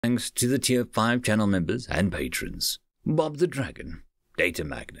Thanks to the Tier 5 channel members and patrons: Bob the Dragon,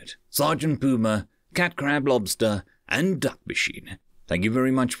 Datamagnet, Sergeant Puma, Cat Crab Lobster, and Duck Machine. Thank you very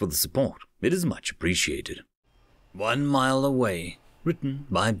much for the support. It is much appreciated. 1 Mile Away, written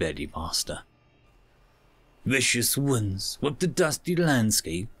by bellumaster. Vicious winds whip the dusty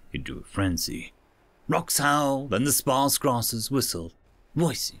landscape into a frenzy. Rocks howled and the sparse grasses whistled,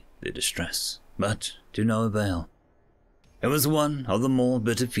 voicing their distress, but to no avail. It was one of the more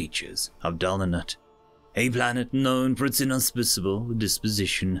bitter features of Datamagnet, a planet known for its inhospitable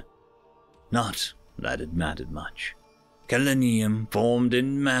disposition. Not that it mattered much. Selenium formed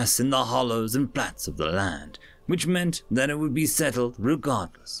in mass in the hollows and flats of the land, which meant that it would be settled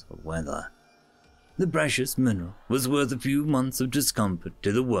regardless of weather. The precious mineral was worth a few months of discomfort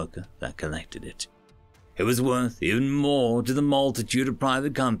to the worker that collected it. It was worth even more to the multitude of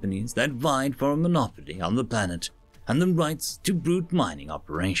private companies that vied for a monopoly on the planet and the rights to brute mining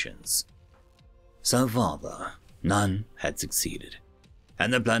operations. So far, though, none had succeeded,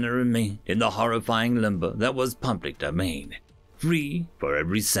 and the planet remained in the horrifying limbo that was public domain, free for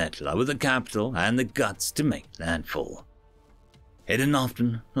every settler with the capital and the guts to make landfall. It didn't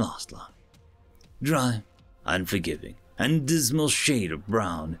often last long. Dry, unforgiving, and dismal shade of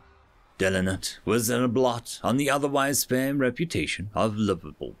brown, Datamagnet was a blot on the otherwise fair reputation of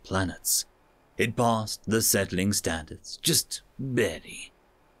livable planets. It passed the settling standards just barely.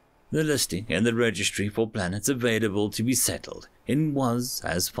 The listing in the registry for planets available to be settled in was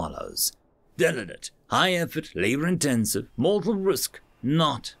as follows: Datamagnet, high effort, labor intensive, mortal risk,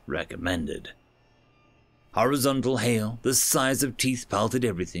 not recommended. Horizontal hail the size of teeth pelted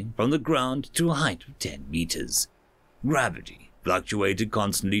everything from the ground to a height of 10 meters. Gravity fluctuated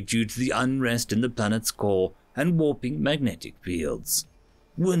constantly due to the unrest in the planet's core and warping magnetic fields.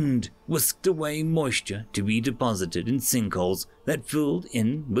 Wind whisked away moisture to be deposited in sinkholes that filled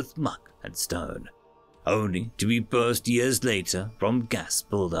in with muck and stone, only to be burst years later from gas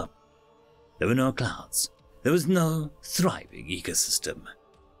buildup. There were no clouds. There was no thriving ecosystem.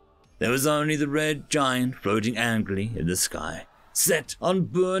 There was only the red giant floating angrily in the sky, set on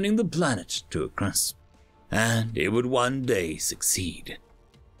burning the planet to a crisp. And it would one day succeed.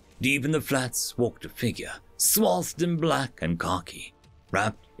 Deep in the flats walked a figure, swathed in black and khaki,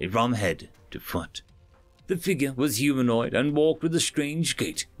 wrapped from head to foot. The figure was humanoid and walked with a strange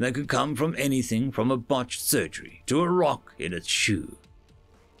gait that could come from anything from a botched surgery to a rock in its shoe.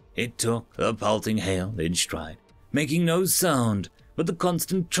 It took the pelting hail in stride, making no sound but the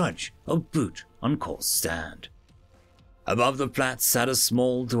constant trudge of boot on course stand. Above the flats sat a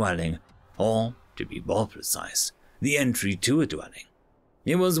small dwelling, or, to be more precise, the entry to a dwelling.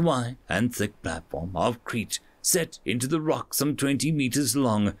 It was a wide and thick platform of crete set into the rock some 20 meters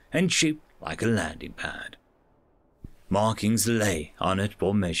long and shaped like a landing pad. Markings lay on it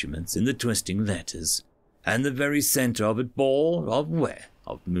for measurements in the twisting letters, and the very center of it bore aware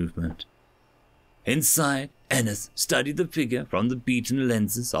of movement. Inside, Ennis studied the figure from the beaten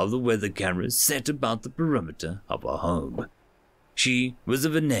lenses of the weather cameras set about the perimeter of her home. She was a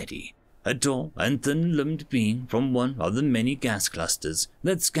Venetti, a tall and thin-limbed being from one of the many gas clusters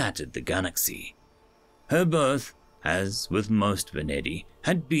that scattered the galaxy. Her birth, as with most Venetti,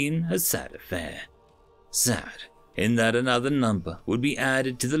 had been a sad affair. Sad, in that another number would be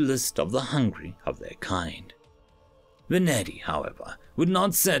added to the list of the hungry of their kind. Venetti, however, would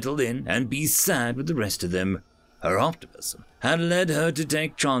not settle in and be sad with the rest of them. Her optimism had led her to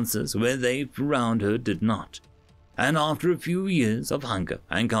take chances where they around her did not. And after a few years of hunger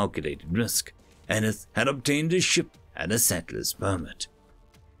and calculated risk, Ennis had obtained a ship and a settler's permit.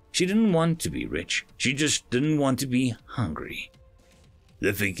 She didn't want to be rich, she just didn't want to be hungry.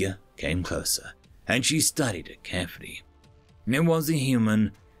 The figure came closer, and she studied it carefully. It was a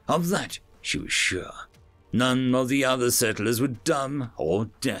human, of that she was sure. None of the other settlers were dumb or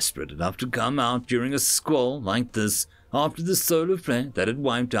desperate enough to come out during a squall like this after the solar flare that had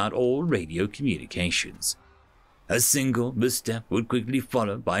wiped out all radio communications. A single misstep would quickly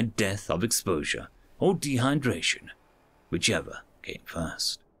follow by death of exposure or dehydration, whichever came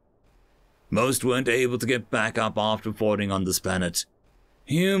first. Most weren't able to get back up after falling on this planet.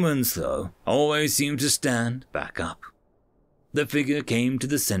 Humans, though, always seemed to stand back up. The figure came to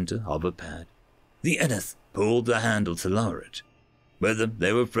the center of a pad. The Ennis pulled the handle to lower it. Whether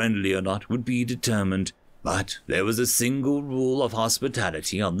they were friendly or not would be determined, but there was a single rule of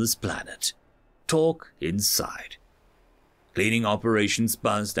hospitality on this planet: talk inside. Cleaning operations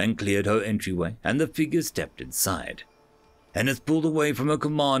buzzed and cleared her entryway, and the figure stepped inside. Ennis pulled away from her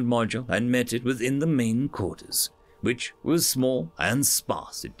command module and met it within the main quarters, which was small and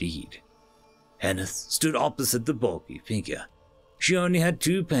sparse indeed. Ennis stood opposite the bulky figure. she only had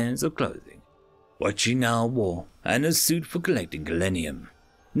 2 pairs of clothing, what she now wore, and a suit for collecting selenium.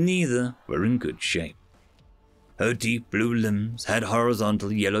 Neither were in good shape. Her deep blue limbs had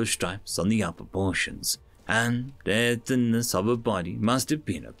horizontal yellow stripes on the upper portions, and the thinness of her body must have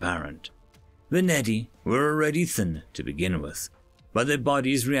been apparent. The Nettie were already thin to begin with, but their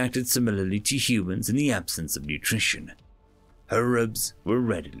bodies reacted similarly to humans in the absence of nutrition. Her ribs were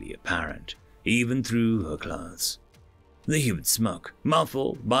readily apparent, even through her clothes. The human smoke,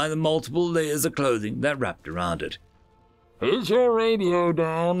 muffled by the multiple layers of clothing that wrapped around it. "Is your radio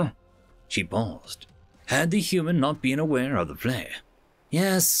down?" She paused. Had the human not been aware of the flare?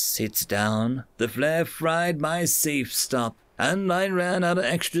 Yes, it's down. The flare fried my safe stop, and I ran out of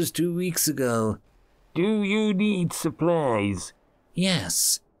extras 2 weeks ago. "Do you need supplies?"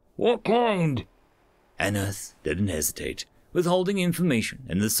 Yes. "What kind?" Aneth didn't hesitate. Withholding information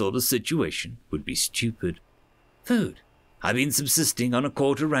in this sort of situation would be stupid. Food. I've been subsisting on a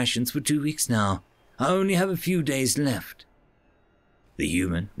quarter rations for 2 weeks now. I only have a few days left. The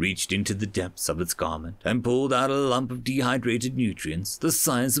human reached into the depths of its garment and pulled out a lump of dehydrated nutrients the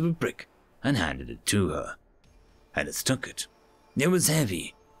size of a brick and handed it to her. Aneth took it. It was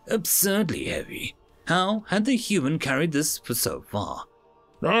heavy, absurdly heavy. How had the human carried this for so far?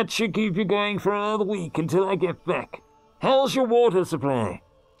 "That should keep you going for another week until I get back. How's your water supply?"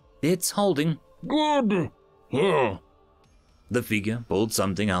 It's holding. "Good. Here." The figure pulled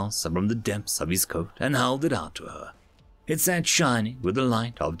something else from the depths of his coat and held it out to her. It sat shining with the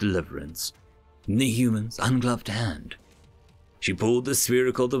light of deliverance in the human's ungloved hand. She pulled the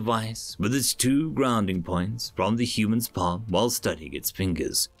spherical device with its 2 grounding points from the human's palm while studying its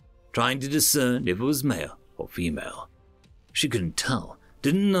fingers, trying to discern if it was male or female. She couldn't tell,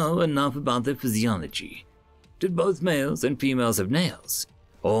 didn't know enough about their physiology. Did both males and females have nails,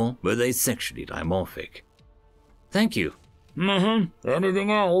 or were they sexually dimorphic? Thank you.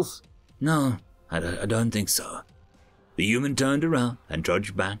 Anything else? No, I don't think so. The human turned around and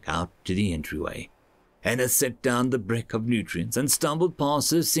trudged back out to the entryway. Anna set down the brick of nutrients and stumbled past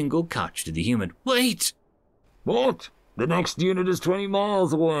her single couch to the human. Wait! What? The next unit is 20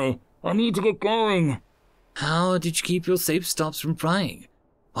 miles away. I need to get going. How did you keep your safe stops from frying?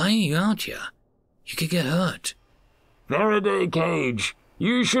 Why are you out here? You could get hurt. Faraday cage.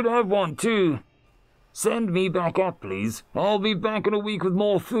 You should have one too. Send me back up, please. I'll be back in a week with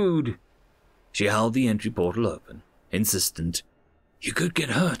more food. She held the entry portal open, insistent. You could get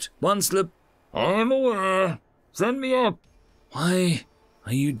hurt. One slip. I'm aware. Send me up. Why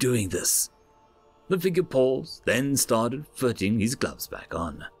are you doing this? The figure paused, then started putting his gloves back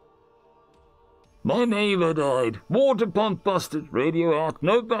on. My neighbor died. Water pump busted. Radio out.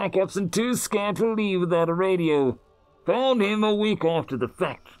 No backups and too scared to leave without a radio. Found him a week after the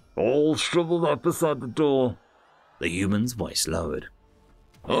fact. All shriveled up beside the door. The human's voice lowered.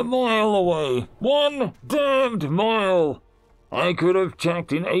 A mile away. 1 damned mile. I could have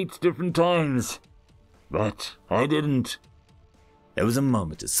checked in 8 different times. But I didn't. There was a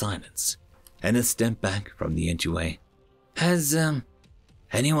moment of silence, and a step back from the entryway. Has,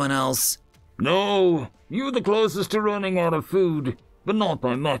 anyone else? No, you're the closest to running out of food, but not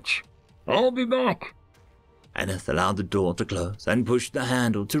by much. I'll be back. Aneth allowed the door to close and pushed the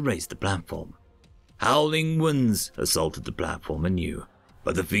handle to raise the platform. Howling winds assaulted the platform anew,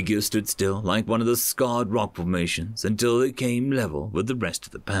 but the figure stood still like one of the scarred rock formations until it came level with the rest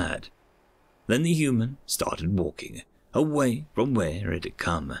of the pad. Then the human started walking, away from where it had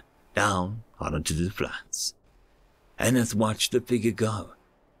come, down onto the flats. Aneth watched the figure go.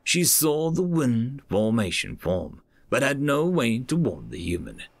 She saw the wind formation form, but had no way to warn the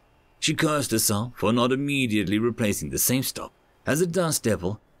human. She cursed herself for not immediately replacing the safe stop, as a dust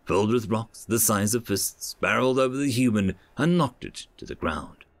devil, filled with rocks the size of fists, barreled over the human and knocked it to the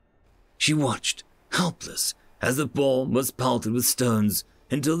ground. She watched, helpless, as the form was pelted with stones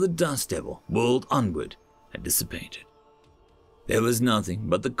until the dust devil whirled onward and dissipated. There was nothing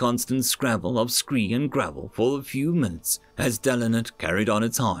but the constant scrabble of scree and gravel for a few minutes as Delanet carried on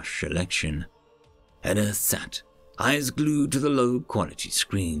its harsh election. Anna sat, eyes glued to the low-quality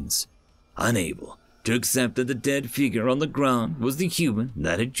screens, unable to accept that the dead figure on the ground was the human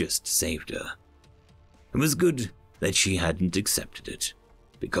that had just saved her. It was good that she hadn't accepted it,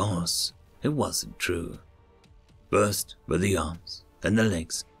 because it wasn't true. First were the arms, then the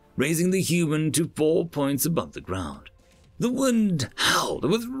legs, raising the human to 4 points above the ground. The wind howled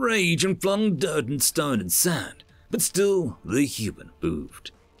with rage and flung dirt and stone and sand, but still the human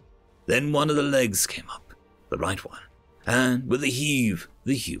moved. Then one of the legs came up, the right one, and with a heave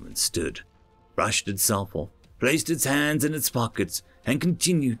the human stood, brushed itself off, placed its hands in its pockets, and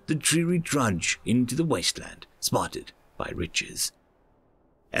continued the dreary trudge into the wasteland, spotted by riches.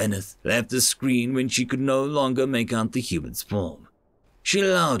 Eneth left the screen when she could no longer make out the human's form. She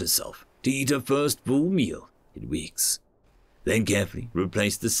allowed herself to eat her first full meal in weeks, then carefully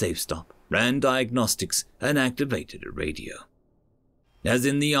replaced the safe stop, ran diagnostics, and activated a radio. As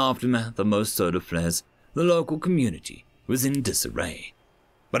in the aftermath of most solar flares, the local community was in disarray,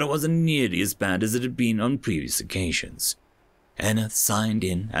 but it wasn't nearly as bad as it had been on previous occasions. Eneth signed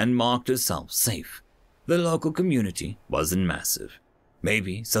in and marked herself safe. The local community wasn't massive,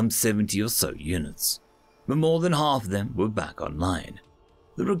 maybe some 70 or so units, but more than half of them were back online.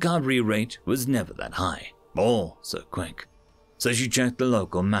 The recovery rate was never that high, or so quick, so she checked the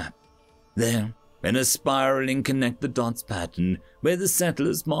local map. There, in a spiraling connect-the-dots pattern where the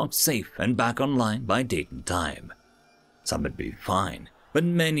settlers marked safe and back online by date and time. Some had been fine, but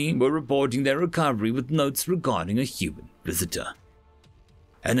many were reporting their recovery with notes regarding a human visitor.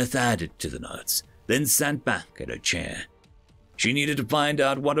 Eneth added to the notes, then sat back at her chair. She needed to find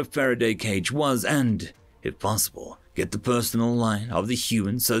out what a Faraday cage was and, if possible, get the personal line of the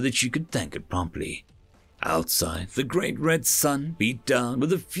human so that she could thank it promptly. Outside, the great red sun beat down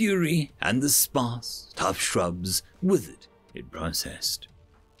with a fury, and the sparse, tough shrubs withered in protest.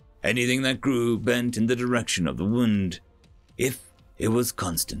 Anything that grew bent in the direction of the wind. If it was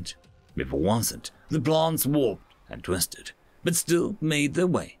constant. If it wasn't, the plants warped and twisted, but still made their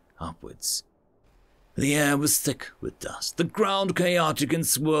way upwards. The air was thick with dust, the ground chaotic in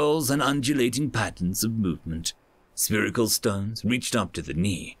swirls and undulating patterns of movement. Spherical stones reached up to the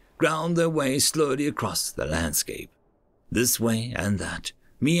knee, ground their way slowly across the landscape, this way and that,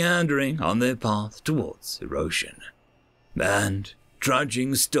 meandering on their path towards erosion. And,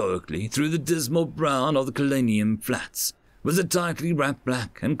 trudging stoically through the dismal brown of the Colonium flats, was a tightly wrapped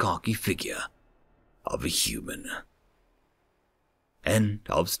black and khaki figure of a human. End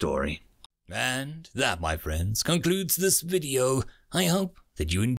of story. And that, my friends, concludes this video. I hope that you enjoyed